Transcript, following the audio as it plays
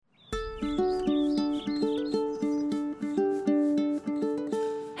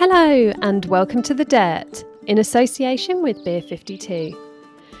Hello and welcome to The Dirt, in association with Beer 52.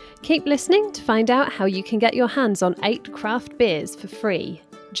 Keep listening to find out how you can get your hands on 8 craft beers for free.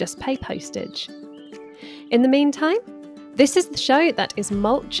 Just pay postage. In the meantime, this is the show that is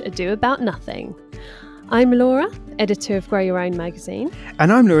mulch ado about nothing. I'm Laura, editor of Grow Your Own magazine.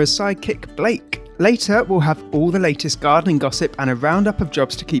 And I'm Laura's sidekick, Blake. Later, we'll have all the latest gardening gossip and a roundup of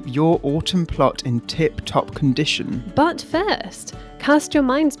jobs to keep your autumn plot in tip-top condition. But first, cast your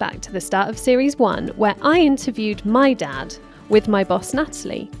minds back to the start of Series 1, where I interviewed my dad with my boss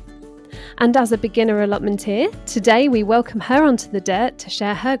Natalie. And as a beginner allotmenteer, today we welcome her onto The Dirt to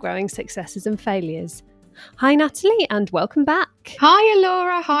share her growing successes and failures. Hi Natalie, and welcome back. Hi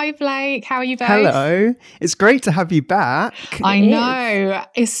Laura, hi Blake, how are you both? Hello, it's great to have you back. I know,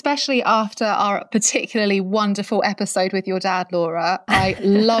 especially after our particularly wonderful episode with your dad, Laura. I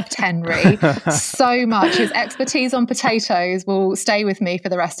loved Henry so much. His expertise on potatoes will stay with me for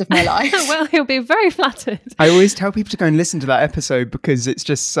the rest of my life. Well, he'll be very flattered. I always tell people to go and listen to that episode because it's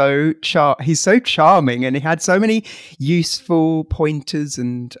just so he's so charming and he had so many useful pointers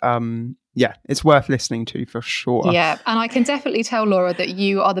and yeah, it's worth listening to for sure. Yeah, and I can definitely tell, Laura, that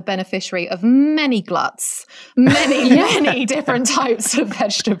you are the beneficiary of many gluts, many different types of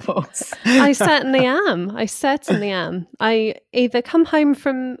vegetables. I certainly am. I either come home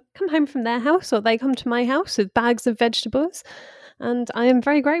from their house or they come to my house with bags of vegetables. And I am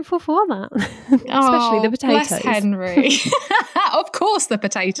very grateful for that, especially the potatoes. Bless Henry. Of course, the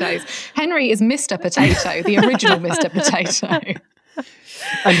potatoes. Henry is Mr. Potato, the original Mr. Potato.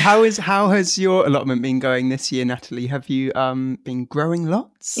 And how has your allotment been going this year, Natalie? Have you been growing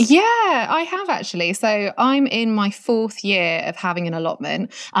lots? Yeah, I have actually. So I'm in my 4th year of having an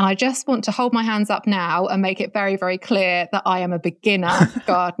allotment, and I just want to hold my hands up now and make it very, very clear that I am a beginner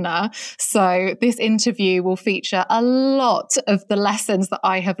gardener. So this interview will feature a lot of the lessons that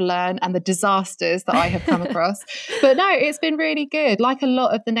I have learned and the disasters that I have come across. But no, it's been really good. Like a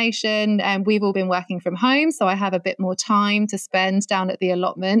lot of the nation, we've all been working from home, so I have a bit more time to spend down at the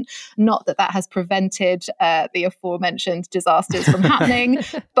allotment. Not that has prevented the aforementioned disasters from happening,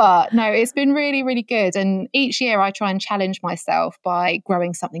 but no, it's been really, really good. And each year I try and challenge myself by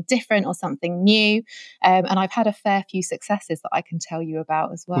growing something different or something new. And I've had a fair few successes that I can tell you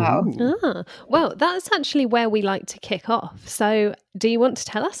about as well. Well, that's actually where we like to kick off. So do you want to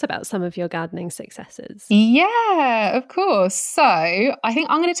tell us about some of your gardening successes? Yeah, of course. So I think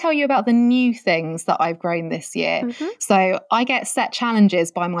I'm going to tell you about the new things that I've grown this year. Mm-hmm. So I get set challenges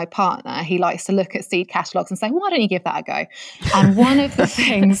by my partner. He likes to look at seed catalogues and say, why don't you give that a go? And one of the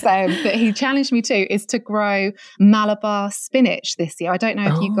things that he challenged me to is to grow Malabar spinach this year. I don't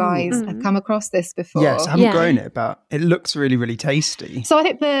know if you guys have come across this before. Yes, I haven't grown it, but it looks really, really tasty. So I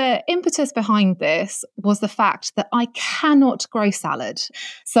think the impetus behind this was the fact that I cannot grow salad.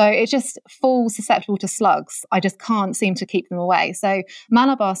 So it just falls susceptible to slugs. I just can't seem to keep them away. So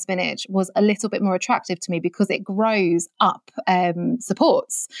Malabar spinach was a little bit more attractive to me because it grows up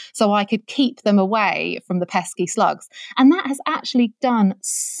supports. So I could keep them away from the pesky slugs. And that has actually done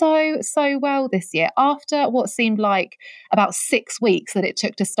so well this year. After what seemed like about 6 weeks that it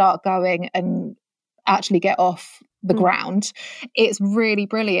took to start going and actually get off the ground, it's really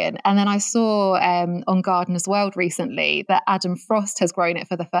brilliant. And then I saw on Gardener's World recently that Adam Frost has grown it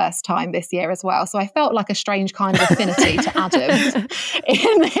for the first time this year as well. So I felt like a strange kind of affinity to Adam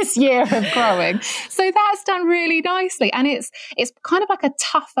in this year of growing. So that's done really nicely. And it's kind of like a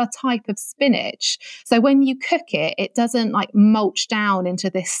tougher type of spinach. So when you cook it, it doesn't like mulch down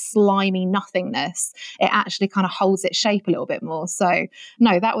into this slimy nothingness. It actually kind of holds its shape a little bit more. So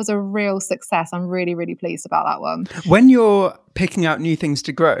no, that was a real success. I'm really, really pleased about that one. When you're picking out new things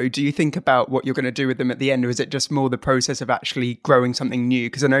to grow, do you think about what you're going to do with them at the end, or is it just more the process of actually growing something new?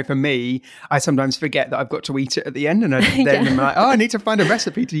 Because I know for me, I sometimes forget that I've got to eat it at the end, and then I'm like, I need to find a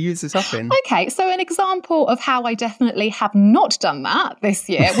recipe to use this up in. Okay, so an example of how I definitely have not done that this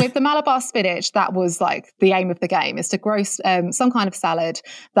year with the Malabar spinach, that was like the aim of the game, is to grow some kind of salad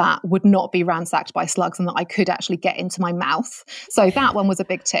that would not be ransacked by slugs and that I could actually get into my mouth. So that one was a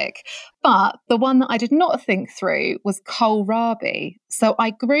big tick. But the one that I did not think through was kohlrabi. So I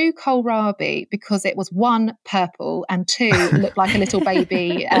grew kohlrabi because it was 1, purple, and 2, looked like a little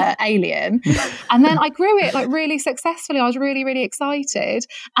baby alien. And then I grew it like really successfully. I was really, really excited.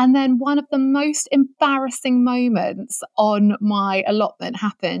 And then one of the most embarrassing moments on my allotment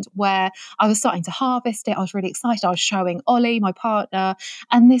happened where I was starting to harvest it. I was really excited. I was showing Ollie, my partner,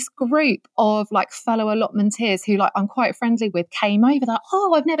 and this group of like fellow allotmenteers who like I'm quite friendly with came over like,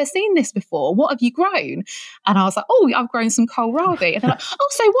 oh, I've never seen this before. What have you grown? And I was like, oh, I've grown some kohlrabi. And they're like, oh,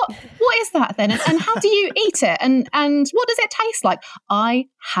 so what is that then? And how do you eat it? And what does it taste like? I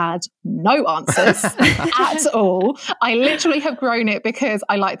had no answers at all. I literally have grown it because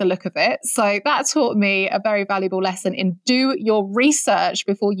I like the look of it. So that taught me a very valuable lesson in do your research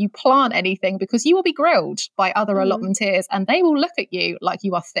before you plant anything, because you will be grilled by other allotmenteers and they will look at you like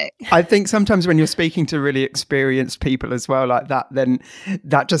you are thick. I think sometimes when you're speaking to really experienced people as well like that, then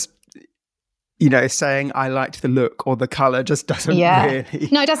that just, saying I liked the look or the colour just doesn't really.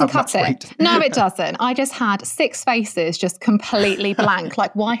 No, it doesn't cut it. No, it doesn't. I just had 6 faces just completely blank.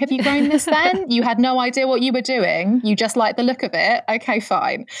 Like, why have you grown this then? You had no idea what you were doing. You just liked the look of it. Okay,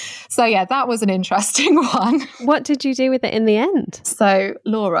 fine. So yeah, that was an interesting one. What did you do with it in the end? So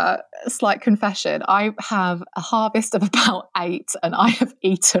Laura, slight confession, I have a harvest of about 8 and I have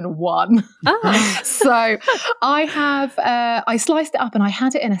eaten 1. Oh. So I sliced it up and I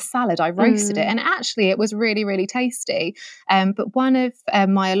had it in a salad. I roasted it. And actually, it was really, really tasty. But one of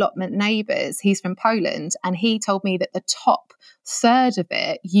my allotment neighbours, he's from Poland, and he told me that the top third of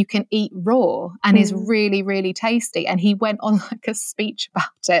it you can eat raw and is really, really tasty. And he went on like a speech about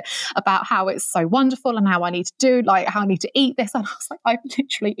it, about how it's so wonderful and how I need to do, like how I need to eat this. And I was like, I've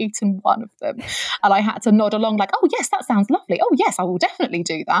literally eaten 1 of them. And I had to nod along like, oh yes, that sounds lovely. Oh yes, I will definitely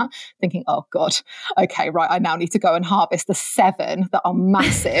do that. Thinking, oh God, okay, right, I now need to go and harvest the 7 that are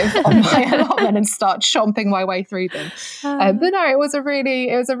massive on my allotment and start chomping my way through them. But no, it was a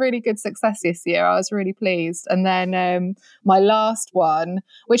really good success this year. I was really pleased. And then my last one,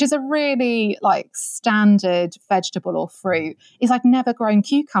 which is a really like standard vegetable or fruit, is I've never grown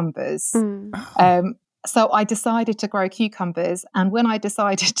cucumbers. So I decided to grow cucumbers, and when I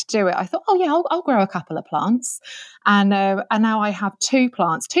decided to do it, I thought, oh yeah, I'll grow a couple of plants, and now I have 2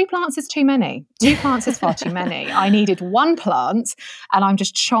 plants. 2 plants is too many. 2 plants is far too many. I needed 1 plant, and I'm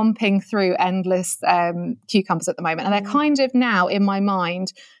just chomping through endless cucumbers at the moment, and they're kind of now in my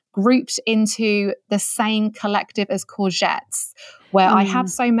mind grouped into the same collective as courgettes, where I have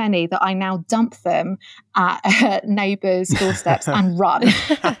so many that I now dump them at neighbours' doorsteps and run.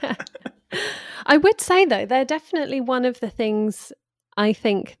 I would say, though, they're definitely one of the things I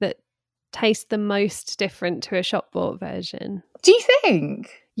think that taste the most different to a shop bought version. Do you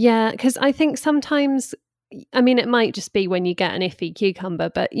think? Yeah, because I think sometimes, I mean, it might just be when you get an iffy cucumber,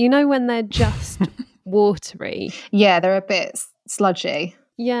 but when they're just watery. Yeah, they're a bit sludgy.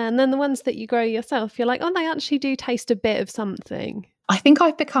 Yeah, and then the ones that you grow yourself, you're like, oh, they actually do taste a bit of something. I think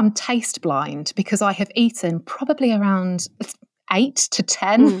I've become taste blind because I have eaten probably around 8 to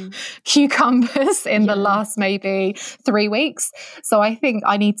 10 cucumbers in the last maybe 3 weeks. So I think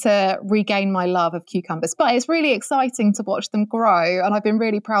I need to regain my love of cucumbers. But it's really exciting to watch them grow. And I've been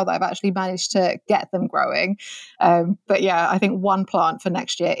really proud that I've actually managed to get them growing. But yeah, I think 1 plant for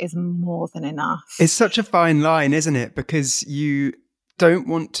next year is more than enough. It's such a fine line, isn't it? Because you don't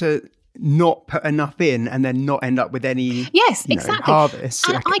want to not put enough in and then not end up with any harvest,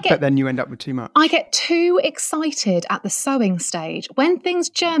 but then you end up with too much. I get too excited at the sowing stage when things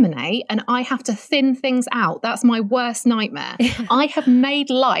germinate and I have to thin things out. That's my worst nightmare. I have made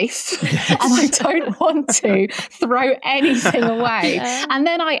life and I don't want to throw anything away. And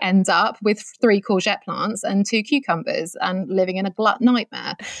then I end up with 3 courgette plants and 2 cucumbers and living in a glut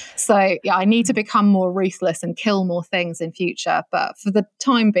nightmare. So yeah, I need to become more ruthless and kill more things in future, but for the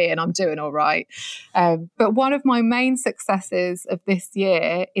time being I'm doing all right. But one of my main successes of this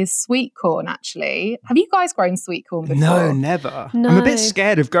year is sweet corn, actually. Have you guys grown sweet corn before? No, never. No. I'm a bit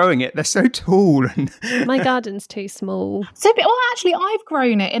scared of growing it. They're so tall. My garden's too small. Actually, I've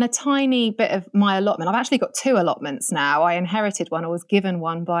grown it in a tiny bit of my allotment. I've actually got 2 allotments now. I inherited one. I was given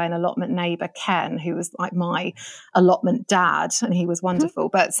one by an allotment neighbour, Ken, who was like my allotment dad, and he was wonderful.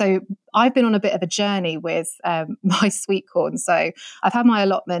 But so I've been on a bit of a journey with my sweet corn. So I've had my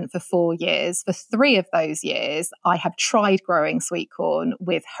allotment for 4 years. For 3 of those years, I have tried growing sweet corn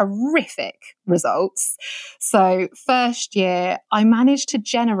with horrific results. So first year, I managed to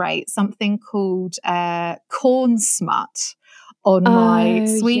generate something called corn smut on my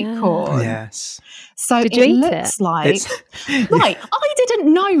sweet corn. Yes. So Did you eat looks like... Right. I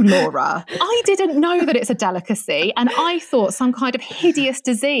didn't know, Laura. I didn't know that it's a delicacy. And I thought some kind of hideous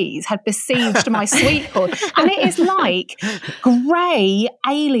disease had besieged my sweet corn. And it is like grey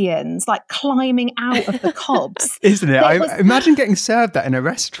aliens like climbing out of the cobs. Isn't it? Imagine getting served that in a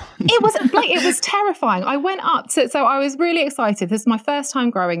restaurant. It was terrifying. I went up to... So I was really excited. This is my first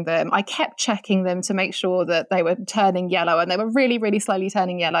time growing them. I kept checking them to make sure that they were turning yellow, and they were really, really slowly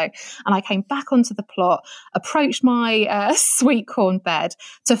turning yellow. And I came back onto the plot, approached my sweet corn bed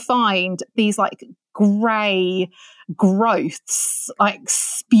to find these like grey growths like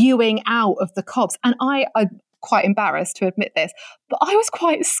spewing out of the cobs. And I quite embarrassed to admit this, but I was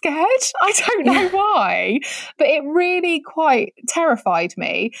quite scared. I don't know why, but it really quite terrified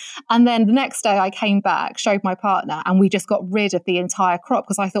me. And then the next day I came back, showed my partner, and we just got rid of the entire crop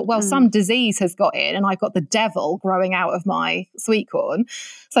because I thought, well, some disease has got in and I've got the devil growing out of my sweet corn.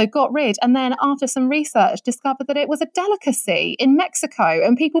 So got rid. And then after some research, discovered that it was a delicacy in Mexico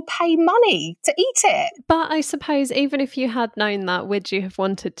and people pay money to eat it. But I suppose even if you had known that, would you have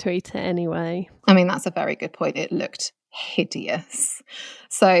wanted to eat it anyway? I mean, that's a very good point. It looked hideous.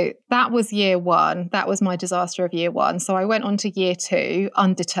 So that was year one. That was my disaster of year one. So I went on to year two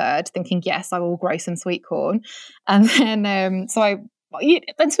undeterred, thinking, yes, I will grow some sweet corn. And then then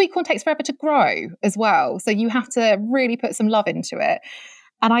sweet corn takes forever to grow as well. So you have to really put some love into it.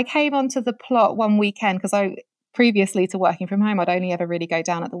 And I came onto the plot one weekend because previously to working from home, I'd only ever really go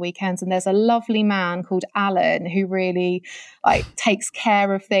down at the weekends. And there's a lovely man called Alan who really takes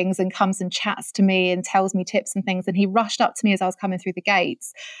care of things and comes and chats to me and tells me tips and things. And he rushed up to me as I was coming through the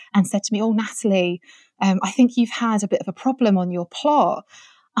gates and said to me, "Oh, Natalie, I think you've had a bit of a problem on your plot."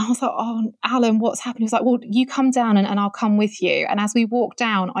 I was like, "Oh, Alan, what's happened?" He was like, "Well, you come down and I'll come with you." And as we walked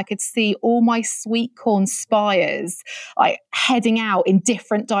down, I could see all my sweet corn spires heading out in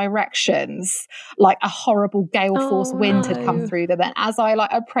different directions, like a horrible gale force wind had come through them. And as I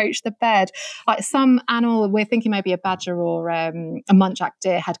approached the bed, some animal, we're thinking maybe a badger or a muntjac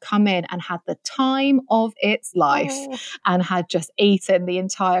deer, had come in and had the time of its life and had just eaten the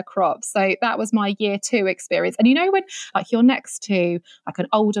entire crop. So that was my year two experience. And you know when you're next to an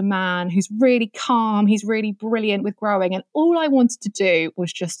older man who's really calm, he's really brilliant with growing, and all I wanted to do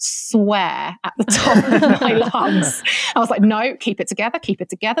was just swear at the top of my lungs. I was like, no, keep it together,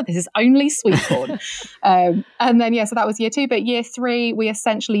 this is only sweet corn. And then so that was year two. But year three, we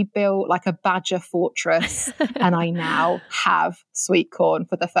essentially built a badger fortress, and I now have sweet corn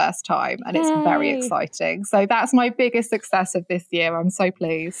for the first time, and it's very exciting. So that's my biggest success of this year. I'm so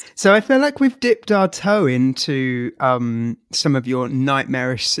pleased. So I feel like we've dipped our toe into some of your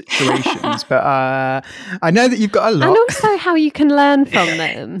nightmarish situations, but I know that you've got a lot. And also how you can learn from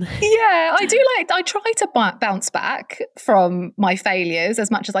them. Yeah, I do. I try to bounce back from my failures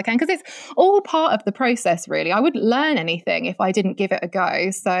as much as I can, because it's all part of the process, really. I wouldn't learn anything if I didn't give it a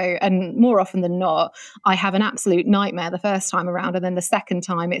go. So, and more often than not, I have an absolute nightmare the first time around, and then the second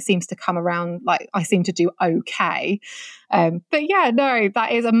time it seems to come around I seem to do okay. But yeah, no,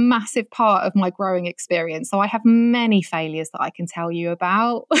 that is a massive part of my growing experience. So I have many failures that I can tell you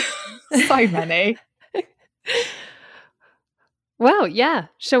about. So many. Well, yeah.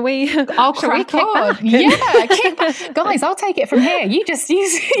 Shall we? I'll crack on. Yeah, kick back. Guys, I'll take it from here. You just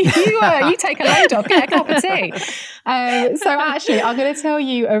you take a load off, get a cup of tea. So actually, I'm going to tell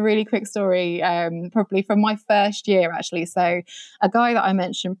you a really quick story, probably from my first year. Actually, so a guy that I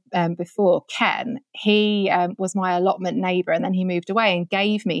mentioned before, Ken, he was my allotment neighbour, and then he moved away and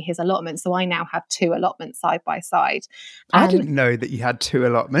gave me his allotment. So I now have two allotments side by side. I didn't know that you had two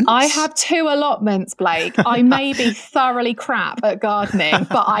allotments. I have two allotments, Blake. I may be thoroughly crap at gardening,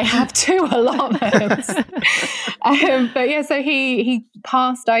 but I have two allotments. But yeah, so he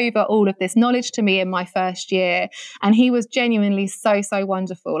passed over all of this knowledge to me in my first year, and he was genuinely so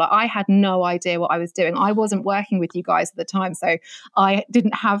wonderful. I had no idea what I was doing. I wasn't working with you guys at the time, so I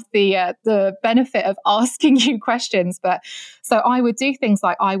didn't have the benefit of asking you questions. But so I would do things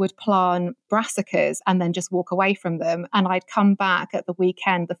like I would plant brassicas and then just walk away from them, and I'd come back at the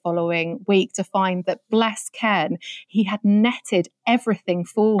weekend the following week to find that, bless Ken, he had netted everything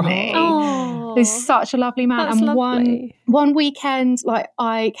for me. Oh, he's such a lovely man. That's and lovely. one weekend,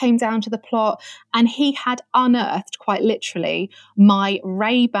 I came down to the plot, and he had unearthed, quite literally, my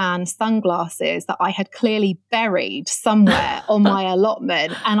Ray-Ban sunglasses that I had clearly buried somewhere on my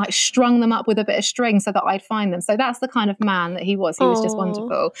allotment, and I strung them up with a bit of string so that I'd find them. So that's the kind of man that he was. He was just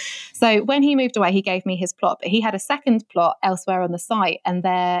wonderful. So when he moved away, he gave me his plot, but he had a second plot elsewhere on the site, and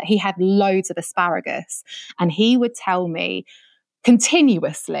there he had loads of asparagus, and he would tell me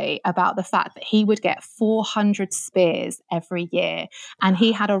continuously about the fact that he would get 400 spears every year, and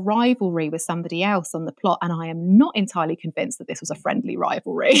he had a rivalry with somebody else on the plot, and I am not entirely convinced that this was a friendly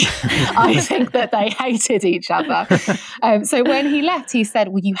rivalry. I think that they hated each other. So when he left, he said,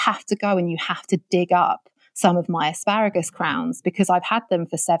 well, you have to go and you have to dig up some of my asparagus crowns because I've had them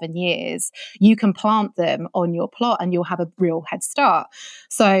for 7 years. You can plant them on your plot and you'll have a real head start.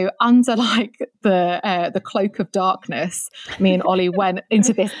 So under the cloak of darkness, me and Ollie went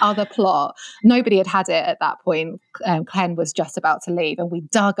into this other plot. Nobody had it at that point. Ken was just about to leave, and we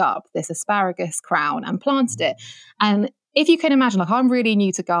dug up this asparagus crown and planted it. And if you can imagine, I'm really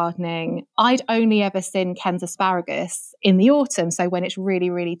new to gardening. I'd only ever seen Ken's asparagus in the autumn. So when it's really,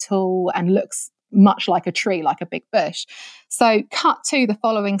 really tall and looks much like a tree, like a big bush. So cut to the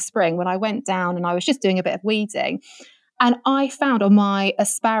following spring when I went down and I was just doing a bit of weeding. And I found on my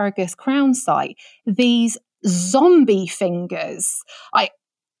asparagus crown site these zombie fingers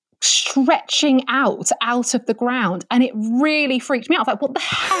stretching out of the ground, and it really freaked me out. I was like, what the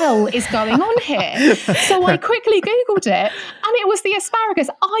hell is going on here? So I quickly Googled it, and it was the asparagus.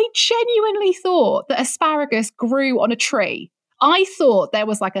 I genuinely thought that asparagus grew on a tree. I thought there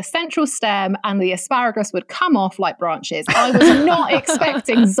was like a central stem and the asparagus would come off like branches. I was not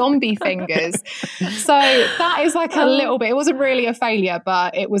expecting zombie fingers. So that is like a little bit, it wasn't really a failure,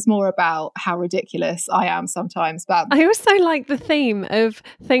 but it was more about how ridiculous I am sometimes. But I also like the theme of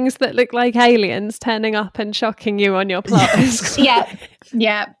things that look like aliens turning up and shocking you on your plots.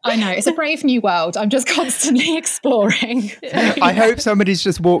 Yeah, I know. It's a brave new world. I'm just constantly exploring. I hope somebody's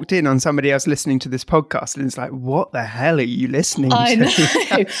just walked in on somebody else listening to this podcast and it's like, what the hell are you listening to? I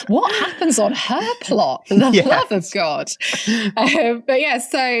know. What happens on her plot? The love of God. But yeah,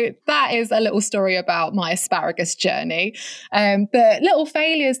 so that is a little story about my asparagus journey. But little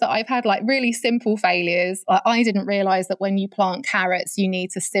failures that I've had, like really simple failures. I didn't realise that when you plant carrots, you need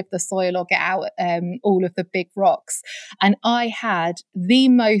to sieve the soil or get out all of the big rocks. And I had the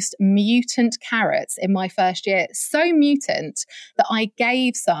most mutant carrots in my first year, so mutant that I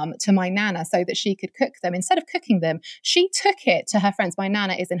gave some to my nana so that she could cook them. Instead of cooking them, she took it to her friends. My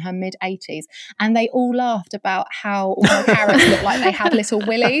nana is in her mid-80s, and they all laughed about how all her carrots looked like they had little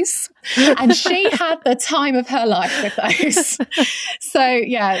willies, and she had the time of her life with those. So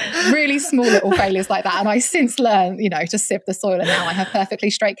yeah, really small little failures like that, and I since learned, to sieve the soil, and now I have perfectly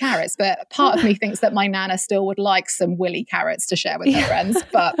straight carrots. But part of me thinks that my nana still would like some willy carrots to share with her friends,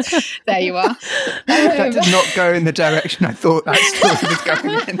 but there you are. That did not go in the direction I thought that story was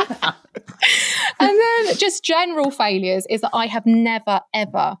going in. And then just general failures is that I have never,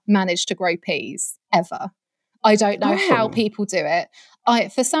 ever managed to grow peas, ever. I don't know how people do it.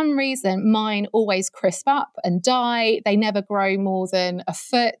 For some reason, mine always crisp up and die. They never grow more than a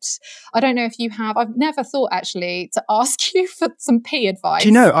foot. I don't know if you have. I've never thought actually to ask you for some pea advice. Do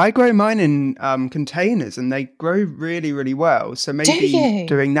you know, I grow mine in containers and they grow really, really well. So maybe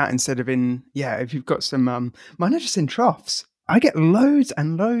doing that instead of if you've got some, mine are just in troughs. I get loads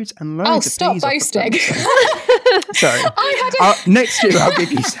and loads and loads of peas. Oh, stop boasting. Sorry. Next year I'll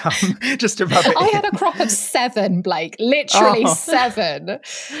give you some just to rub it I in. had a crop of 7, Blake, literally 7.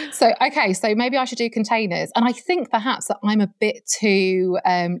 So maybe I should do containers. And I think perhaps that I'm a bit too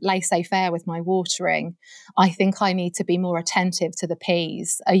laissez-faire with my watering. I think I need to be more attentive to the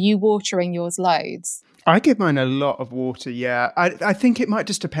peas. Are you watering yours loads? I give mine a lot of water, yeah. I think it might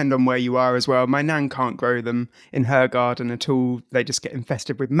just depend on where you are as well. My nan can't grow them in her garden at all. They just get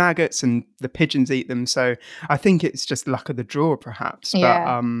infested with maggots and the pigeons eat them. So I think it's just luck of the draw, perhaps.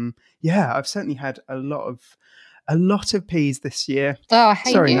 Yeah. But I've certainly had a lot of peas this year. Oh, I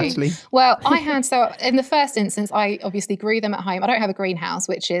hate Sorry, you. Natalie. Well, so in the first instance, I obviously grew them at home. I don't have a greenhouse,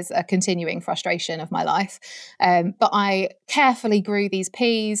 which is a continuing frustration of my life. But I carefully grew these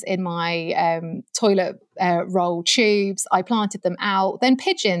peas in my toilet roll tubes. I planted them out. Then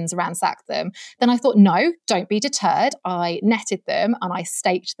pigeons ransacked them. Then I thought, no, don't be deterred. I netted them and I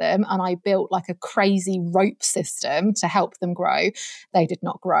staked them and I built like a crazy rope system to help them grow. They did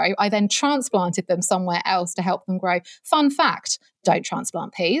not grow. I then transplanted them somewhere else to help them grow. Fun fact, don't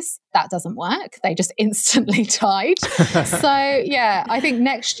transplant peas. That doesn't work. They just instantly died. So yeah, I think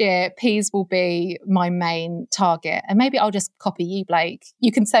next year peas will be my main target. And maybe I'll just copy you, Blake.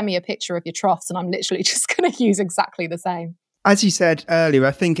 You can send me a picture of your troughs and I'm literally just going to use exactly the same. As you said earlier,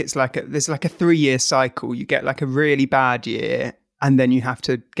 I think it's there's like a 3-year cycle. You get like a really bad year and then you have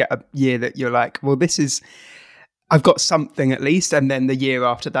to get a year that you're like, well, I've got something at least. And then the year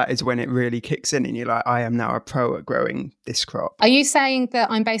after that is when it really kicks in and you're like, I am now a pro at growing this crop. Are you saying that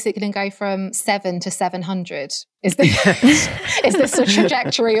I'm basically going to go from 7 to 700? Is this a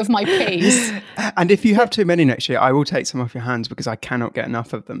trajectory of my peas? And if you have too many next year, I will take some off your hands because I cannot get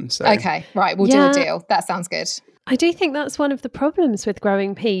enough of them. So. Okay, right. We'll do a deal. That sounds good. I do think that's one of the problems with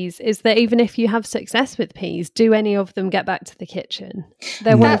growing peas is that even if you have success with peas, do any of them get back to the kitchen?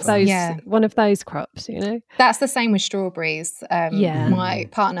 They're one of those crops, That's the same with strawberries. Yeah. My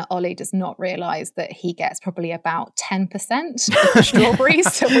partner Ollie does not realise that he gets probably about 10% of the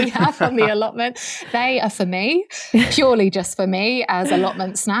strawberries that we have on the allotment. They are for me, purely just for me as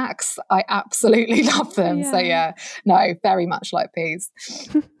allotment snacks. I absolutely love them. Yeah. So no, very much like peas.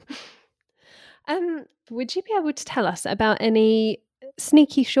 Would you be able to tell us about any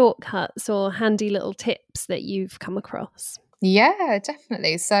sneaky shortcuts or handy little tips that you've come across? Yeah,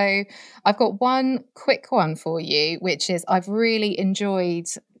 definitely. So I've got one quick one for you, which is I've really enjoyed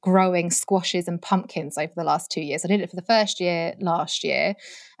growing squashes and pumpkins over the last 2 years. I did it for the first year last year.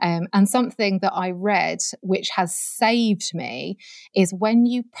 And something that I read, which has saved me, is when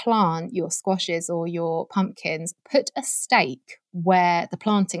you plant your squashes or your pumpkins, put a stake where the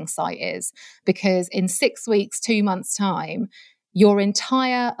planting site is, because in 6 weeks, 2 months' time, your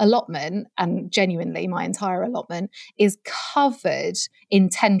entire allotment, and genuinely my entire allotment, is covered in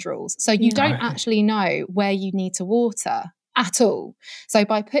tendrils. So you don't actually know where you need to water at all. So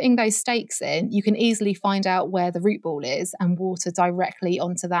by putting those stakes in, you can easily find out where the root ball is and water directly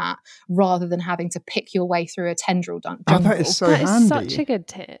onto that, rather than having to pick your way through a tendril jungle. Oh, that is so handy. That is such a good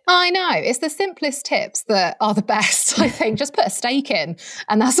tip. I know. It's the simplest tips that are the best, I think. Just put a stake in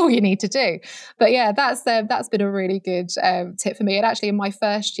and that's all you need to do. But yeah, that's been a really good tip for me. And actually in my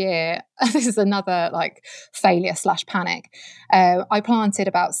first year, this is another like failure / panic. I planted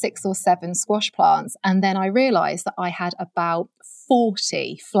about 6 or 7 squash plants, and then I realised that I had about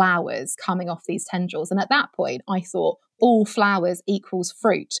 40 flowers coming off these tendrils. And at that point, I thought all flowers equals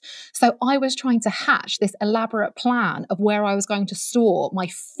fruit. So I was trying to hatch this elaborate plan of where I was going to store my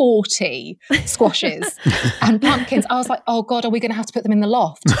 40 squashes and pumpkins. I was like, oh God, are we going to have to put them in the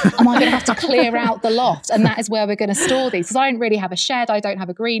loft? Am I going to have to clear out the loft? And that is where we're going to store these. Because I don't really have a shed. I don't have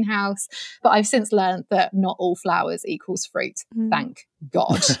a greenhouse. But I've since learned that not all flowers equals fruit. Thank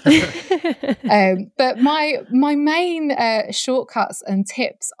God. But my main shortcuts and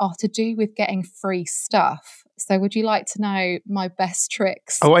tips are to do with getting free stuff. So would you like to know my best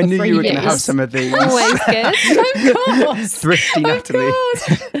tricks? Oh, I knew you were going to have some of these. Always good. Of course. Thrifty, Natalie.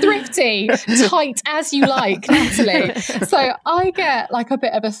 Thrifty, tight as you like, Natalie. So I get like a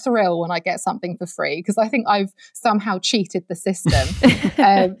bit of a thrill when I get something for free, because I think I've somehow cheated the system.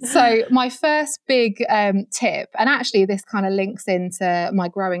 So my first big tip, and actually this kind of links into my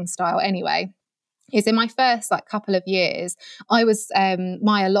growing style anyway, is in my first like couple of years, I was,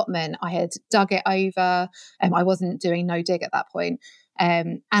 my allotment, I had dug it over, I wasn't doing no dig at that point.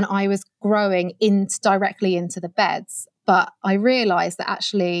 And I was growing directly into the beds. But I realised that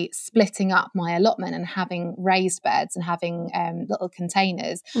actually splitting up my allotment and having raised beds and having little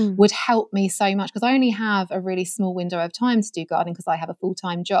containers would help me so much, because I only have a really small window of time to do gardening because I have a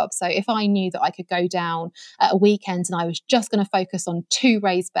full-time job. So if I knew that I could go down at a weekend and I was just going to focus on 2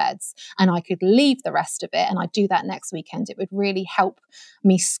 raised beds and I could leave the rest of it and I'd do that next weekend, it would really help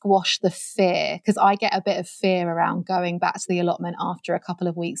me squash the fear, because I get a bit of fear around going back to the allotment after a couple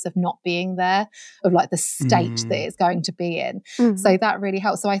of weeks of not being there, of like the state that it's going to be in. So that really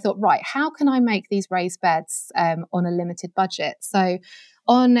helps. So I thought, right, how can I make these raised beds on a limited budget? So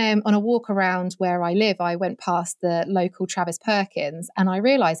on a walk around where I live, I went past the local Travis Perkins and I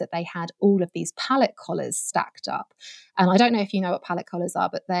realised that they had all of these pallet collars stacked up. And I don't know if you know what pallet collars are,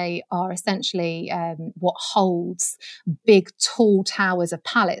 but they are essentially what holds big, tall towers of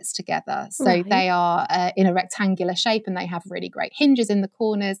pallets together. So they are in a rectangular shape and they have really great hinges in the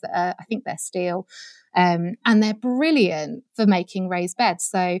corners. I think they're steel. And they're brilliant for making raised beds.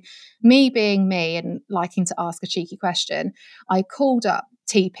 So me being me and liking to ask a cheeky question, I called up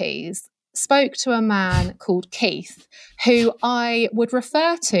TPs, spoke to a man called Keith, who I would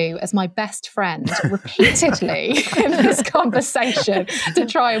refer to as my best friend repeatedly in this conversation to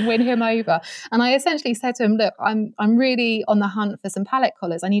try and win him over. And I essentially said to him, look, I'm really on the hunt for some pallet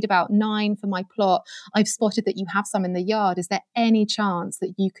collars. I need about 9 for my plot. I've spotted that you have some in the yard. Is there any chance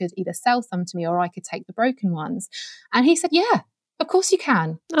that you could either sell some to me or I could take the broken ones? And he said, yeah, of course you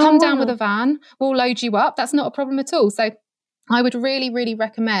can. Come down with a van. We'll load you up. That's not a problem at all. So I would really, really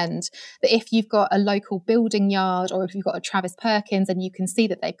recommend that if you've got a local building yard or if you've got a Travis Perkins and you can see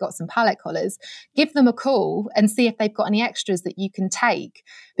that they've got some pallet collars, give them a call and see if they've got any extras that you can take.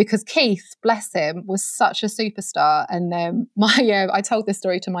 Because Keith, bless him, was such a superstar. And I told this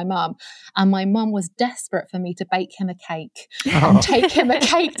story to my mum, and my mum was desperate for me to bake him a cake and take him a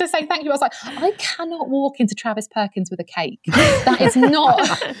cake to say thank you. I was like, I cannot walk into Travis Perkins with a cake. That is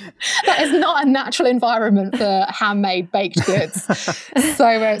not a natural environment for handmade baked goods.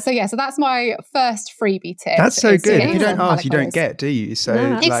 So that's my first freebie tip. That's so good. If you don't ask, you don't get, do you? So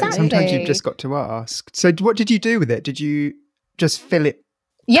no, exactly. Sometimes you've just got to ask. So what did you do with it? Did you just fill it,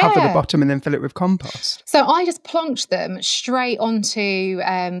 cover the bottom and then fill it with compost? So I just plonked them straight onto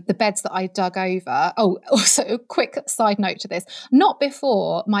the beds that I dug over. Oh, also a quick side note to this. Not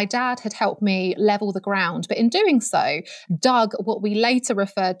before, my dad had helped me level the ground, but in doing so, dug what we later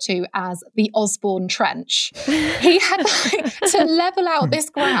referred to as the Osborn Trench. He had, to level out this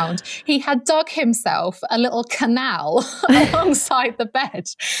ground, he had dug himself a little canal alongside the bed.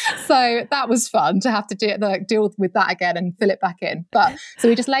 So that was fun to have to deal with that again and fill it back in. But so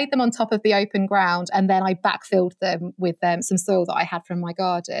we just laid them on top of the open ground, and then I backfilled them with some soil that I had from my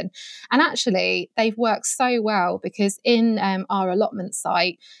garden. And actually, they've worked so well because in our allotment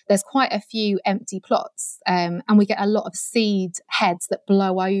site, there's quite a few empty plots, and we get a lot of seed heads that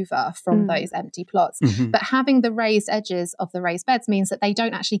blow over from those empty plots. But having the raised edges of the raised beds means that they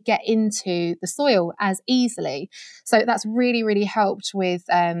don't actually get into the soil as easily. So that's really, really helped with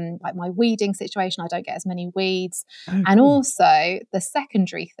like my weeding situation. I don't get as many weeds. And also the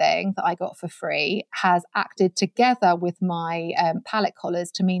secondary thing that I got for free has acted together with my pallet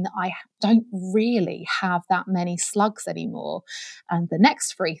collars to mean that I don't really have that many slugs anymore. And the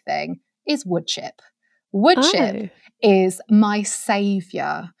next free thing is wood chip. Wood chip is my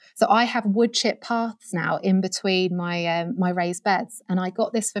saviour. So I have wood chip paths now in between my raised beds, and I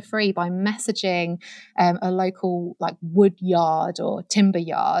got this for free by messaging a local like wood yard or timber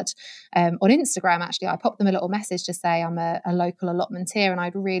yard on Instagram. Actually, I popped them a little message to say I'm a local allotmenteer and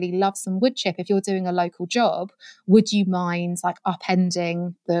I'd really love some wood chip. If you're doing a local job, would you mind like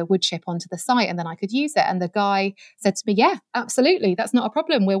upending the wood chip onto the site and then I could use it? And the guy said to me, yeah, absolutely, that's not a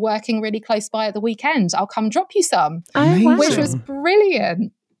problem. We're working really close by at the weekend. I'll come drop you some. Amazing. Which was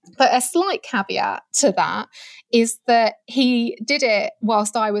brilliant. But a slight caveat to that is that he did it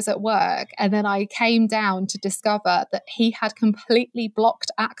whilst I was at work, and then I came down to discover that he had completely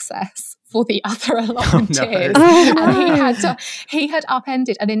blocked access for the other allotmenteers. And he had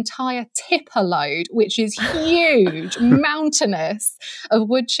upended an entire tipper load, which is huge, mountainous of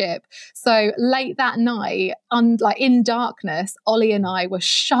wood chip. So late that night, like in darkness, Ollie and I were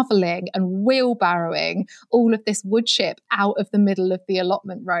shoveling and wheelbarrowing all of this wood chip out of the middle of the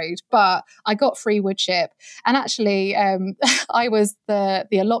allotment road. But I got free wood chip. And actually, I was the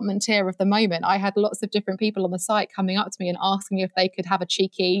allotmenteer of the moment. I had lots of different people on the site coming up to me and asking me if they could have a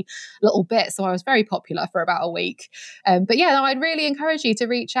cheeky little bit. So I was very popular for about a week. But yeah, no, I'd really encourage you to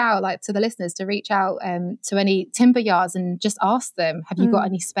reach out, like to the listeners, to reach out to any timber yards and just ask them, have you got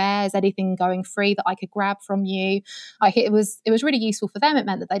any spares, anything going free that I could grab from you? It was really useful for them. It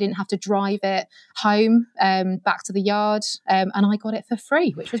meant that they didn't have to drive it home back to the yard, and I got it for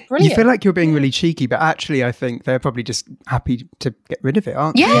free, which was brilliant. You feel like you're being really cheeky, but actually I think they're probably just happy to get rid of it,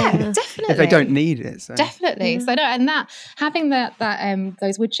 aren't they? Yeah, definitely. If they don't need it. So. Definitely. So no, and that having that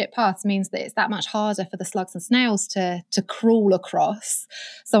those wood chip paths means that it's that much harder for the slugs and snails to crawl across.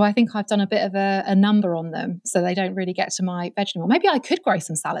 So I think I've done a bit of a number on them so they don't really get to my veg anymore. Maybe I could grow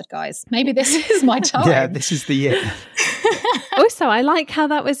some salad, guys. Maybe this is my time. Yeah, this is the year. Also, I like how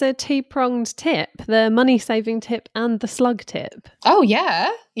that was a two-pronged tip, the money-saving tip and the slug tip. Oh,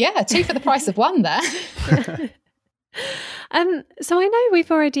 yeah. Yeah, two for the price of one there. So I know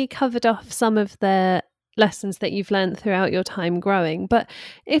we've already covered off some of the lessons that you've learned throughout your time growing, but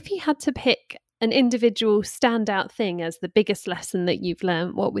if you had to pick an individual standout thing as the biggest lesson that you've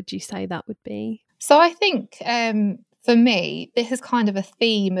learned, what would you say that would be? So I think for me, this is kind of a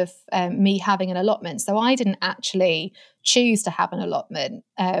theme of me having an allotment. So I didn't actually choose to have an allotment.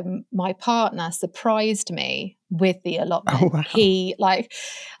 My partner surprised me with the allotment. Oh, wow. He, like,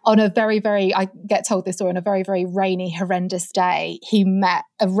 on a very, very, I get told this story, on a very, very rainy, horrendous day, he met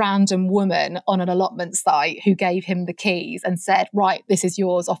a random woman on an allotment site who gave him the keys and said, right, this is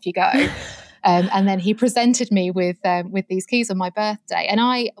yours, off you go. And then he presented me with these keys on my birthday. And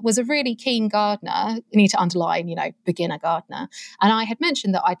I was a really keen gardener. I need to underline, beginner gardener. And I had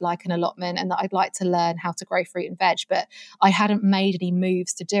mentioned that I'd like an allotment and that I'd like to learn how to grow fruit and veg, but I hadn't made any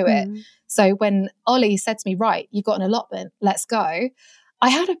moves to do it. So when Ollie said to me, right, you've got an allotment, let's go, I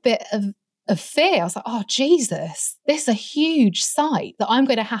had a bit of fear. I was like, oh, Jesus, this is a huge site that I'm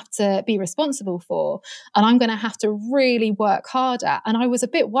going to have to be responsible for. And I'm going to have to really work hard at. And I was a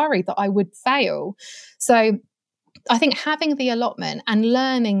bit worried that I would fail. So I think having the allotment and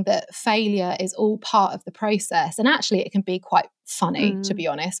learning that failure is all part of the process, and actually it can be quite funny, to be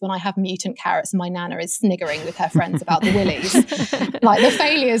honest, when I have mutant carrots and my nana is sniggering with her friends about the willies. Like, the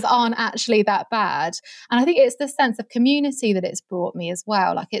failures aren't actually that bad. And I think it's the sense of community that it's brought me as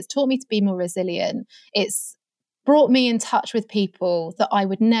well. Like, it's taught me to be more resilient. It's brought me in touch with people that I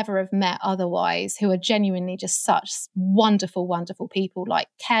would never have met otherwise, who are genuinely just such wonderful, wonderful people, like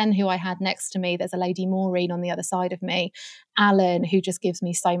Ken, who I had next to me. There's a lady, Maureen, on the other side of me. Alan, who just gives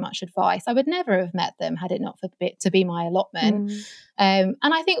me so much advice. I would never have met them had it not for to be my allotment. And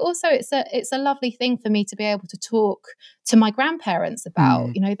I think also it's a lovely thing for me to be able to talk to my grandparents about.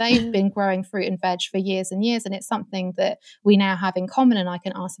 They've been growing fruit and veg for years and years, and it's something that we now have in common, and I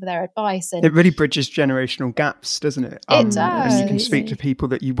can ask for their advice. And it really bridges generational gaps, doesn't it? It does. And you can speak to people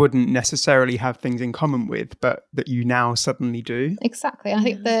that you wouldn't necessarily have things in common with, but that you now suddenly do. Exactly. I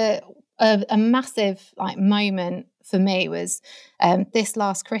think a massive moment for me was this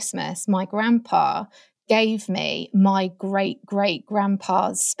last Christmas. My grandpa gave me my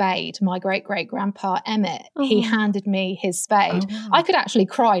great-great-grandpa's spade, my great-great-grandpa Emmett. He handed me his spade. Oh, wow. I could actually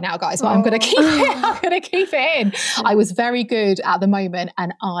cry now, guys, but I'm going to keep it. I'm going to keep it in. I was very good at the moment,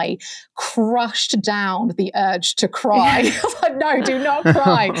 and I crushed down the urge to cry. I was like, no, do not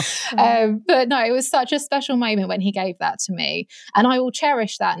cry. But no, it was such a special moment when he gave that to me, and I will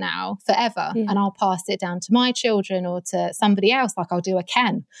cherish that now forever. And I'll pass it down to my children or to somebody else. Like I'll do a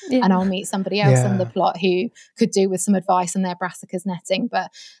Ken, and I'll meet somebody else on the plot who could do with some advice on their brassicas netting. But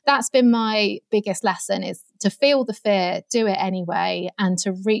that's been my biggest lesson, is to feel the fear, do it anyway, and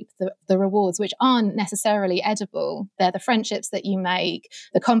to reap the rewards, which aren't necessarily edible. They're the friendships that you make,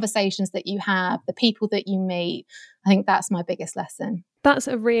 the conversations that you have, the people that you meet. I think that's my biggest lesson. That's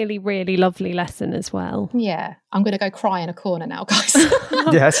a really, really lovely lesson as well. Yeah. I'm going to go cry in a corner now, guys.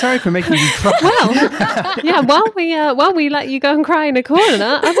 Yeah, sorry for making you cry. Well, yeah, while we let you go and cry in a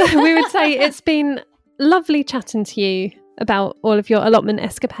corner, we would say it's been lovely chatting to you about all of your allotment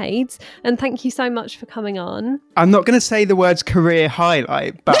escapades, and thank you so much for coming on. I'm not going to say the words career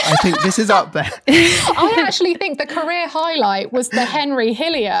highlight, but I think this is up there. I actually think the career highlight was the Henry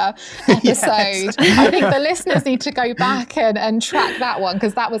Hillier episode. Yes. I think the listeners need to go back and track that one,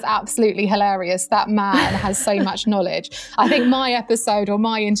 because that was absolutely hilarious. That man has so much knowledge. I think my episode or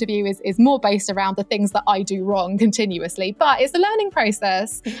my interview is more based around the things that I do wrong continuously, but it's a learning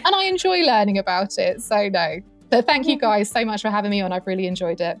process and I enjoy learning about it. So no. But thank you guys so much for having me on. I've really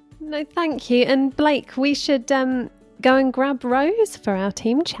enjoyed it. No, thank you. And Blake, we should go and grab Rose for our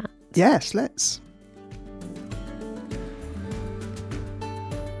team chat. Yes, let's.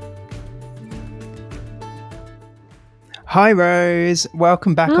 Hi Rose,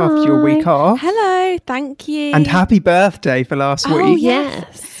 welcome back after your week off. Hello, thank you. And happy birthday for last week. Oh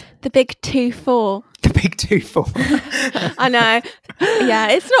yes, the big 2-4. The big 2-4. I know. Yeah,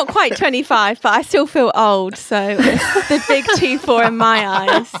 it's not quite 25, but I still feel old. So it's the big 2-4 in my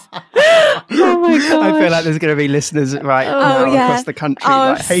eyes. Oh my god! I feel like there's going to be listeners across the country.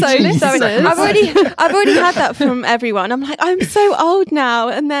 I've already had that from everyone. I'm like, I'm so old now.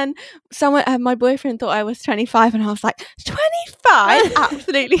 And then my boyfriend thought I was 25, and I was like, 25?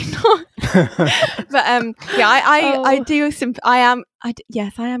 Absolutely not. But I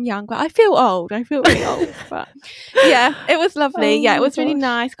am young, but I feel old. I feel really old. But yeah, it was lovely. It was really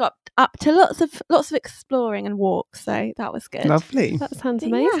nice. Got up to lots of exploring and walks, so that was good. Lovely. That sounds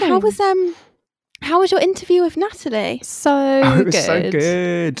amazing. Yeah, how was your interview with Natalie? It was so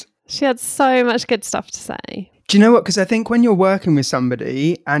good. She had so much good stuff to say. Do you know what? Because I think when you're working with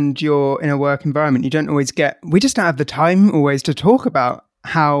somebody and you're in a work environment, we just don't have the time always to talk about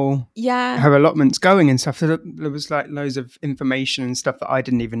how her allotment's going and stuff. So there was like loads of information and stuff that I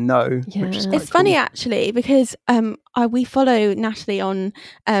didn't even know. Yeah. Which is it's funny actually, because we follow Natalie on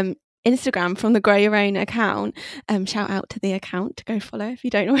Instagram from the Grow Your Own account. Shout out to the account to go follow if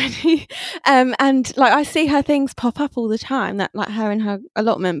you don't already. And like I see her things pop up all the time, that like her and her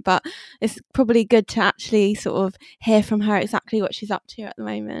allotment, but it's probably good to actually sort of hear from her exactly what she's up to at the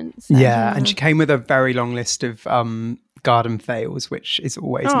moment. So, and she came with a very long list of garden fails, which is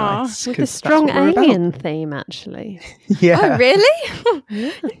always nice. With a strong alien theme, actually. Yeah. Oh, really?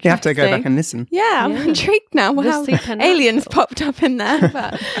 You have to go back and listen. Yeah, I'm intrigued now how aliens popped up in there.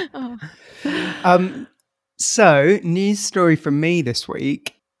 But, So, news story from me this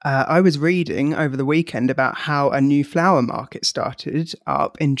week. I was reading over the weekend about how a new flower market started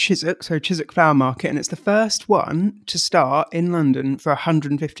up in Chiswick, so Chiswick Flower Market, and it's the first one to start in London for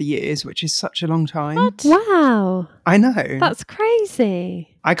 150 years, which is such a long time. What? Wow. I know. That's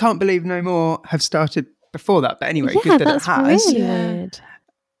crazy. I can't believe no more have started before that, but anyway, good that it has. Really weird.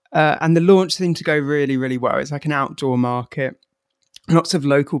 And the launch seemed to go really, really well. It's like an outdoor market, lots of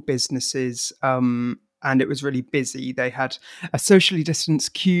local businesses, and it was really busy. They had a socially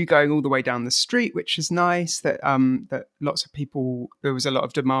distanced queue going all the way down the street, which is nice. That lots of people, there was a lot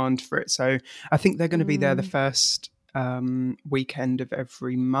of demand for it. So I think they're going to be there the first weekend of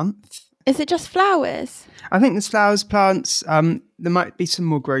every month. is it just flowers? I think there's flowers, plants. There might be some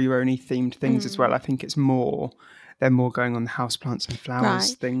more grow your own themed things as well. I think they're more going on the houseplants and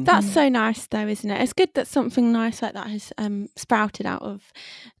flowers thing. That's so nice though, isn't it? It's good that something nice like that has sprouted out of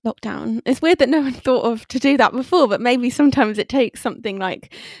lockdown. It's weird that no one thought of to do that before, but maybe sometimes it takes something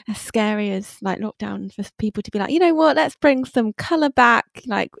like as scary as like lockdown for people to be like, you know what, let's bring some colour back.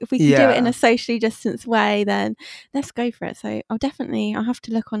 Like if we can do it in a socially distanced way, then let's go for it. So I'll have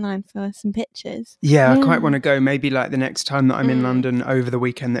to look online for some pictures. Yeah, I quite want to go. Maybe like the next time that I'm in London over the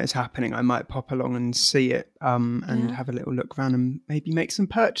weekend that it's happening, I might pop along and see it and and have a little look around and maybe make some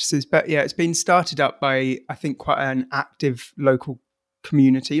purchases. But yeah, it's been started up by, I think, quite an active local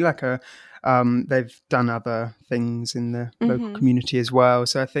community. Like they've done other things in the local community as well.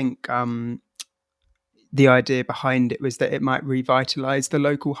 So I think the idea behind it was that it might revitalise the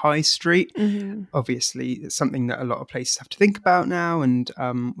local high street. Obviously, it's something that a lot of places have to think about now, and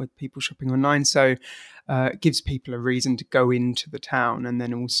with people shopping online. So it gives people a reason to go into the town, and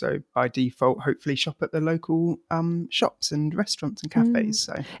then also by default, hopefully shop at the local shops and restaurants and cafes.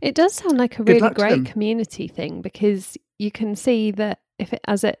 So it does sound like a really great community thing, because you can see that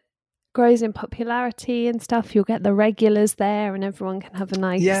as it grows in popularity and stuff, you'll get the regulars there and everyone can have a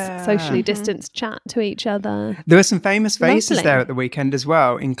nice socially distanced chat to each other. There were some famous faces there at the weekend as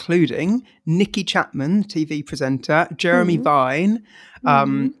well, including Nikki Chapman, TV presenter, Jeremy Vine,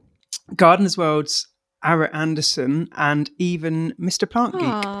 Gardeners World's Ara Anderson, and even Mr. Plant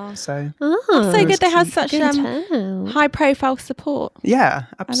Geek. So so good they have such high profile support. Yeah,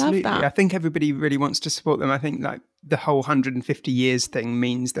 absolutely. I love that. I think everybody really wants to support them. I think like the whole 150 years thing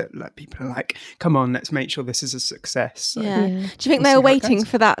means that like people are like, come on, let's make sure this is a success. So, Do you think they were waiting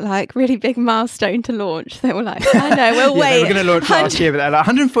for that like really big milestone to launch? They were like, I know, we'll wait. They were going to launch last year, but they're like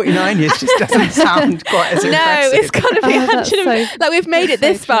 149 years just doesn't sound quite as impressive. No, it's got to be 100. Like we've made it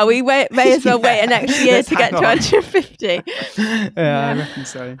this far, we may as well wait an extra year to get to 150. I reckon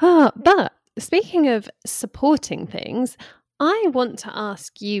so. But speaking of supporting things, I want to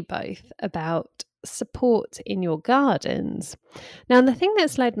ask you both about support in your gardens. Now, the thing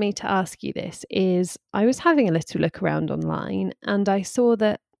that's led me to ask you this is I was having a little look around online and I saw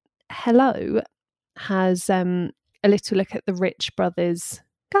that Hello has a little look at the Rich Brothers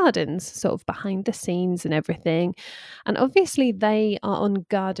gardens, sort of behind the scenes and everything. And obviously they are on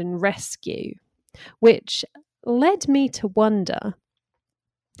garden rescue, which led me to wonder,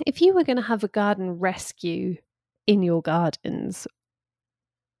 if you were going to have a garden rescue in your gardens,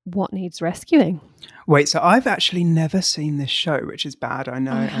 what needs rescuing? Wait, so I've actually never seen this show, which is bad, I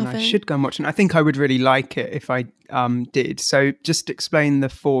know, and I should go and watch it. I think I would really like it if I did. So just explain the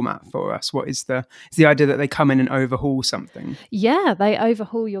format for us. What is the idea that they come in and overhaul something? Yeah, they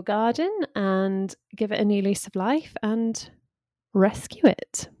overhaul your garden and give it a new lease of life and rescue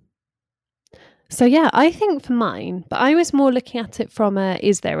it. So yeah, I think for mine, but I was more looking at it from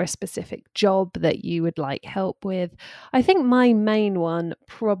is there a specific job that you would like help with? I think my main one,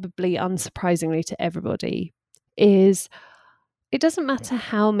 probably unsurprisingly to everybody, is it doesn't matter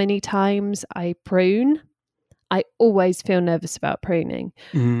how many times I prune, I always feel nervous about pruning.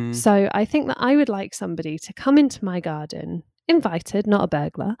 So I think that I would like somebody to come into my garden, invited, not a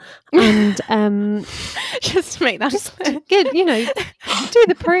burglar, and just to make that good, do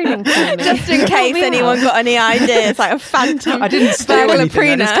the pruning for me. Just in case anyone got any ideas, like a phantom. I didn't steal anything.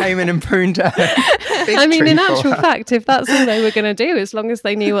 Pruner. I just came in and pruned a I mean, in actual fact, if that's all they were going to do, as long as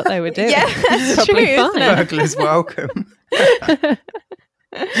they knew what they were doing, that's true, isn't it? Burglars welcome.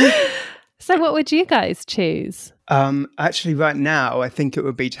 So what would you guys choose? Actually, right now, I think it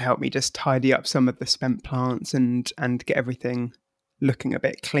would be to help me just tidy up some of the spent plants and get everything looking a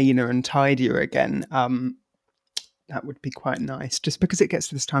bit cleaner and tidier again. That would be quite nice, just because it gets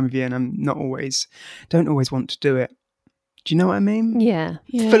to this time of year and don't always want to do it. Do you know what I mean? Yeah.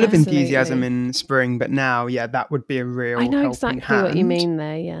 Full of enthusiasm in spring, but now, that would be a real I know helping exactly hand. what you mean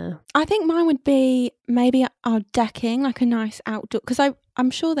there, yeah. I think mine would be maybe our decking, like a nice outdoor, because I'm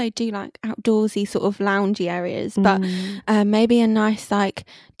sure they do like outdoorsy sort of loungy areas, but maybe a nice like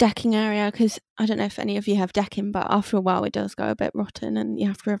decking area, because I don't know if any of you have decking, but after a while it does go a bit rotten and you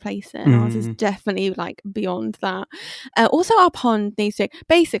have to replace it, and ours is definitely like beyond that. Also our pond needs to,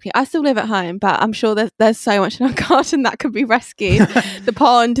 basically I still live at home, but I'm sure there's so much in our garden that could be rescued. The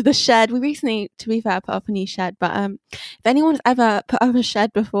pond, the shed, we recently, to be fair, put up a new shed, but if anyone's ever put up a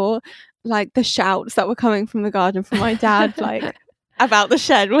shed before, like the shouts that were coming from the garden from my dad like about the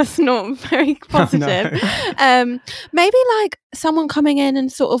shed was not very positive. Oh, no. Maybe like someone coming in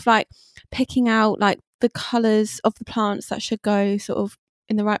and sort of like picking out like the colours of the plants that should go sort of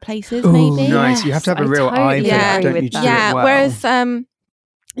in the right places. Ooh, maybe nice. Yes, you have to have a I real totally eye for that, don't you, to do it well. Whereas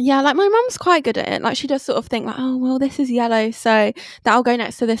like my mum's quite good at it. Like she does sort of think like, oh well, this is yellow, so that'll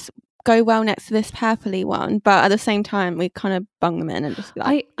go well next to this purpley one, but at the same time we kind of bung them in and just be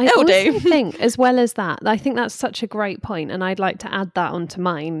like, I also think, as well as that, I think that's such a great point, and I'd like to add that onto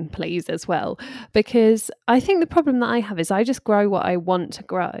mine, please, as well, because I think the problem that I have is I just grow what I want to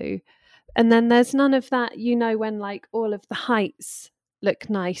grow, and then there's none of that, when like all of the heights look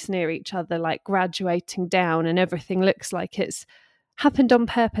nice near each other, like graduating down, and everything looks like it's happened on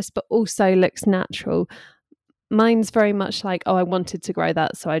purpose but also looks natural. mine's very much like, I wanted to grow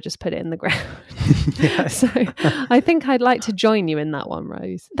that, so I just put it in the ground. So I think I'd like to join you in that one,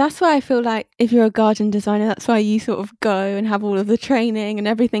 Rose. That's why I feel like if you're a garden designer, that's why you sort of go and have all of the training and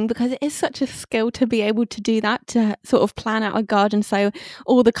everything, because it is such a skill to be able to do that, to sort of plan out a garden so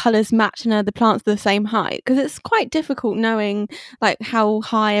all the colours match and the plants are the same height, because it's quite difficult knowing like how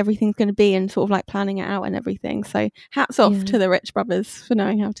high everything's going to be and sort of like planning it out and everything. So hats off to the Rich brothers for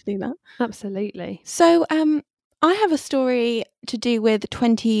knowing how to do that. Absolutely. So I have a story to do with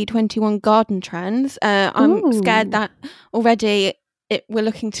 2021 garden trends. I'm scared that already we're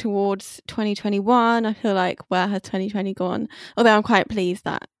looking towards 2021. I feel like, where has 2020 gone? Although I'm quite pleased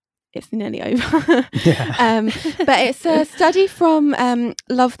that it's nearly over. But it's a study from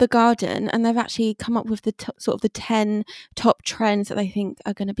Love the Garden, and they've actually come up with the sort of the 10 top trends that they think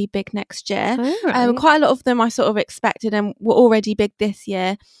are going to be big next year. Quite a lot of them I sort of expected and were already big this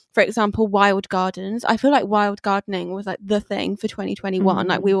year. For example, wild gardens. I feel like wild gardening was like the thing for 2021.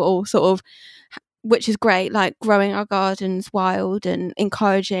 Like we were all sort of, which is great, like growing our gardens wild and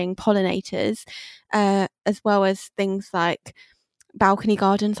encouraging pollinators, as well as things like balcony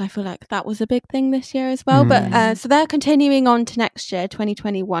gardens. I feel like that was a big thing this year as well. But so they're continuing on to next year,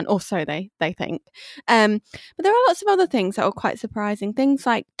 2021, or so they think. But there are lots of other things that were quite surprising, things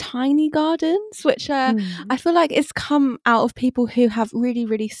like tiny gardens, which I feel like it's come out of people who have really,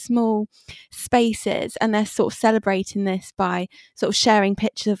 really small spaces, and they're sort of celebrating this by sort of sharing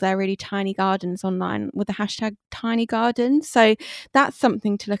pictures of their really tiny gardens online with the hashtag tiny gardens. So that's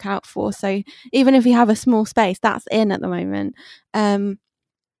something to look out for. So even if you have a small space, that's in at the moment.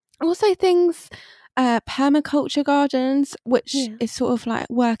 Also things, permaculture gardens, which is sort of like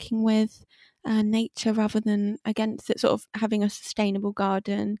working with nature rather than against it, sort of having a sustainable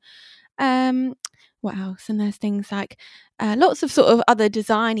garden. What else? And there's things like lots of sort of other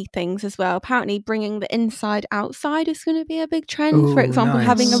designy things as well. Apparently bringing the inside outside is going to be a big trend. For example,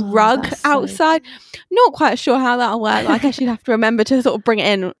 having a rug outside. Not quite sure how that'll work. I guess you'd have to remember to sort of bring it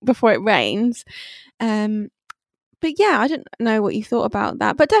in before it rains. But yeah, I don't know what you thought about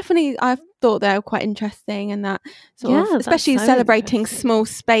that. But definitely I thought they were quite interesting, and that sort of, especially celebrating small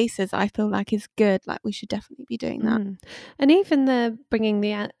spaces, I feel like is good. Like we should definitely be doing that. And even the bringing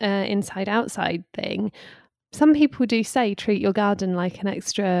the inside outside thing, some people do say treat your garden like an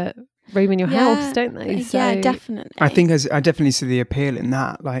extra room in your house, don't they? So, yeah, definitely. I think I definitely see the appeal in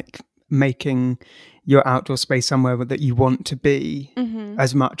that, like making your outdoor space somewhere that you want to be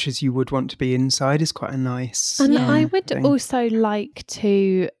as much as you would want to be inside is quite a nice and I would thing. also like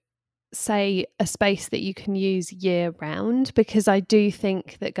to say a space that you can use year round, because I do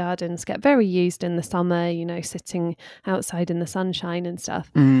think that gardens get very used in the summer, you know, sitting outside in the sunshine and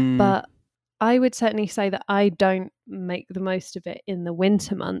stuff. But I would certainly say that I don't make the most of it in the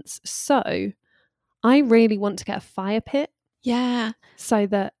winter months. So I really want to get a fire pit. Yeah. So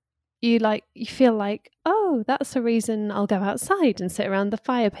that you feel like, oh, that's a reason I'll go outside and sit around the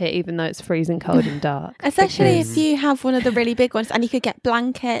fire pit, even though it's freezing cold and dark. Especially if you have one of the really big ones, and you could get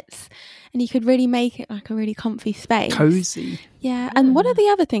blankets and you could really make it like a really comfy space. Cozy. Yeah. And one of the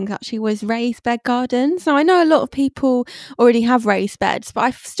other things actually was raised bed gardens. Now I know a lot of people already have raised beds, but I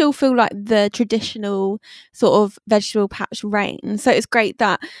still feel like the traditional sort of vegetable patch reigns. So it's great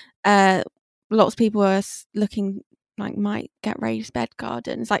that lots of people are looking like might get raised bed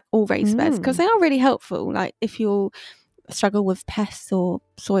gardens, like all raised beds, because they are really helpful, like if you struggle with pests or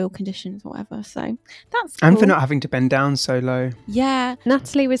soil conditions or whatever. So that's cool. And for not having to bend down so low. Yeah.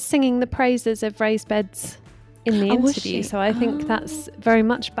 Natalie was singing the praises of raised beds in the interview, so I think that's very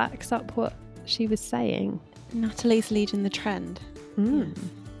much backs up what she was saying. Natalie's leading the trend. Yes.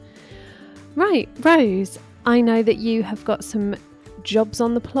 Right, Rose, I know that you have got some jobs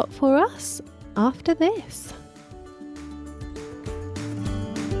on the plot for us after this.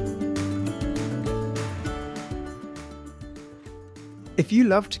 If you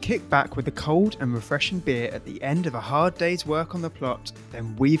love to kick back with a cold and refreshing beer at the end of a hard day's work on the plot,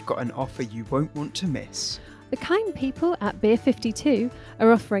 then we've got an offer you won't want to miss. The kind people at Beer 52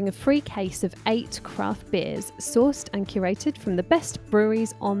 are offering a free case of 8 craft beers sourced and curated from the best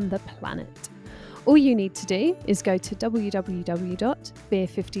breweries on the planet. All you need to do is go to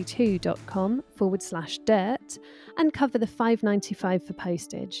www.beer52.com/dirt and cover the $5.95 for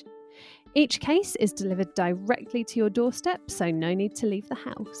postage. Each case is delivered directly to your doorstep, so no need to leave the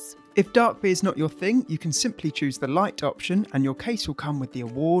house. If dark beer is not your thing, you can simply choose the light option and your case will come with the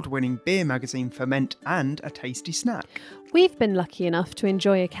award-winning beer magazine Ferment and a tasty snack. We've been lucky enough to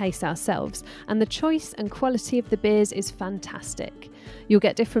enjoy a case ourselves, and the choice and quality of the beers is fantastic. You'll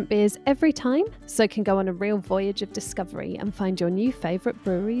get different beers every time, so can go on a real voyage of discovery and find your new favourite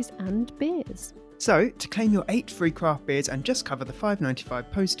breweries and beers. So, to claim your 8 free craft beers and just cover the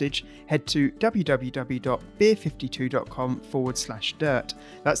 $5.95 postage, head to www.beer52.com/dirt.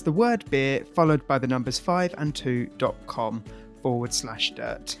 That's the word beer followed by the numbers 5 and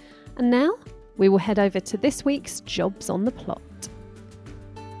 2.com/dirt. And now we will head over to this week's Jobs on the Plot.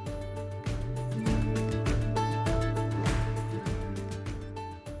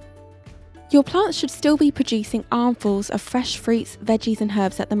 Your plants should still be producing armfuls of fresh fruits, veggies and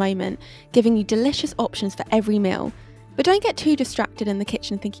herbs at the moment, giving you delicious options for every meal. But don't get too distracted in the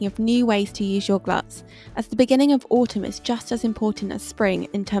kitchen thinking of new ways to use your gluts, as the beginning of autumn is just as important as spring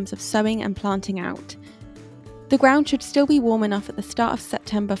in terms of sowing and planting out. The ground should still be warm enough at the start of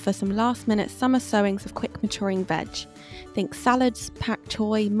September for some last-minute summer sowings of quick maturing veg. Think salads, pak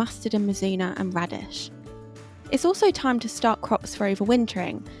choy, mustard and mizuna and radish. It's also time to start crops for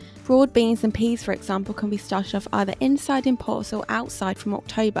overwintering. Broad beans and peas, for example, can be started off either inside in pots or outside from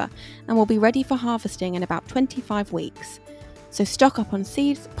October and will be ready for harvesting in about 25 weeks. So stock up on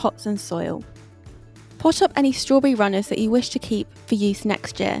seeds, pots and soil. Pot up any strawberry runners that you wish to keep for use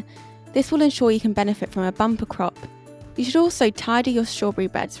next year. This will ensure you can benefit from a bumper crop. You should also tidy your strawberry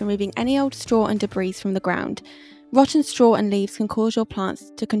beds, removing any old straw and debris from the ground. Rotten straw and leaves can cause your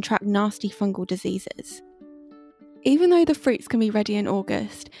plants to contract nasty fungal diseases. Even though the fruits can be ready in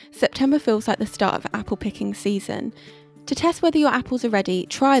August, September feels like the start of apple picking season. To test whether your apples are ready,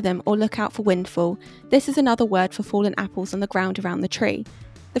 try them or look out for windfall. This is another word for fallen apples on the ground around the tree.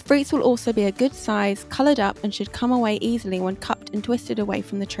 The fruits will also be a good size, coloured up and should come away easily when cupped and twisted away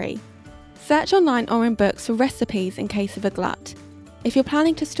from the tree. Search online or in books for recipes in case of a glut. If you're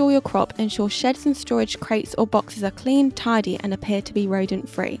planning to store your crop, ensure sheds and storage crates or boxes are clean, tidy and appear to be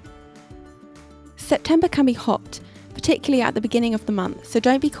rodent-free. September can be hot, particularly at the beginning of the month, so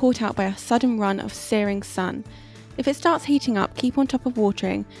don't be caught out by a sudden run of searing sun. If it starts heating up, keep on top of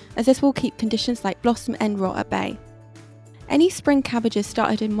watering, as this will keep conditions like blossom end rot at bay. Any spring cabbages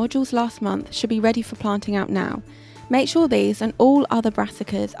started in modules last month should be ready for planting out now. Make sure these and all other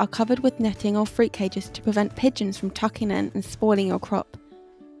brassicas are covered with netting or fruit cages to prevent pigeons from tucking in and spoiling your crop.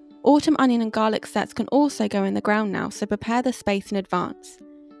 Autumn onion and garlic sets can also go in the ground now, so prepare the space in advance.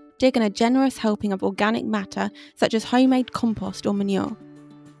 Dig in a generous helping of organic matter such as homemade compost or manure.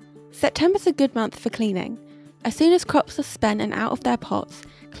 September's a good month for cleaning. As soon as crops are spent and out of their pots,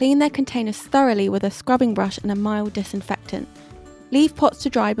 clean their containers thoroughly with a scrubbing brush and a mild disinfectant. Leave pots to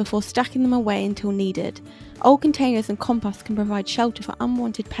dry before stacking them away until needed. Old containers and compost can provide shelter for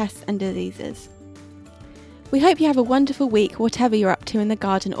unwanted pests and diseases. We hope you have a wonderful week whatever you're up to in the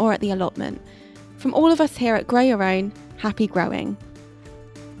garden or at the allotment. From all of us here at Grow Your Own, happy growing.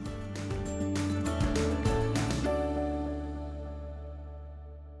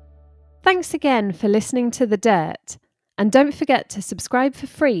 Thanks again for listening to The Dirt, and don't forget to subscribe for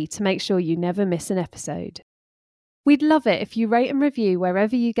free to make sure you never miss an episode. We'd love it if you rate and review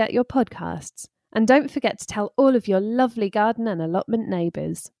wherever you get your podcasts, and don't forget to tell all of your lovely garden and allotment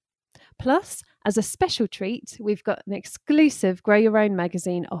neighbours. Plus, as a special treat, we've got an exclusive Grow Your Own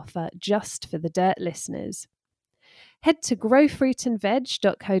magazine offer just for The Dirt listeners. Head to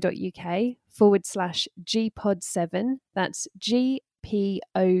growfruitandveg.co.uk/GPod7, that's GPOD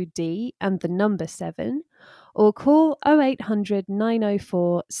and the number 7, or call 0800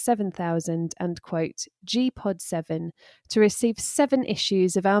 904 7000 and quote GPod7 to receive 7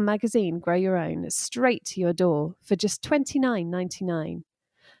 issues of our magazine Grow Your Own straight to your door for just $29.99.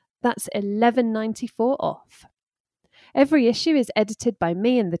 That's $11.94 off. Every issue is edited by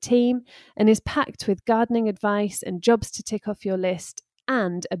me and the team and is packed with gardening advice and jobs to tick off your list.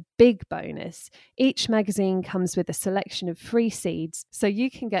 And a big bonus, each magazine comes with a selection of free seeds so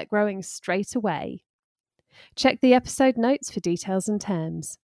you can get growing straight away. Check the episode notes for details and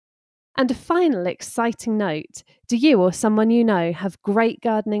terms. And a final exciting note, do you or someone you know have great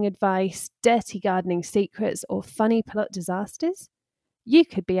gardening advice, dirty gardening secrets or funny plot disasters? You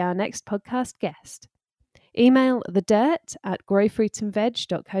could be our next podcast guest. Email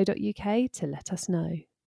thedirt@growfruitandveg.co.uk to let us know.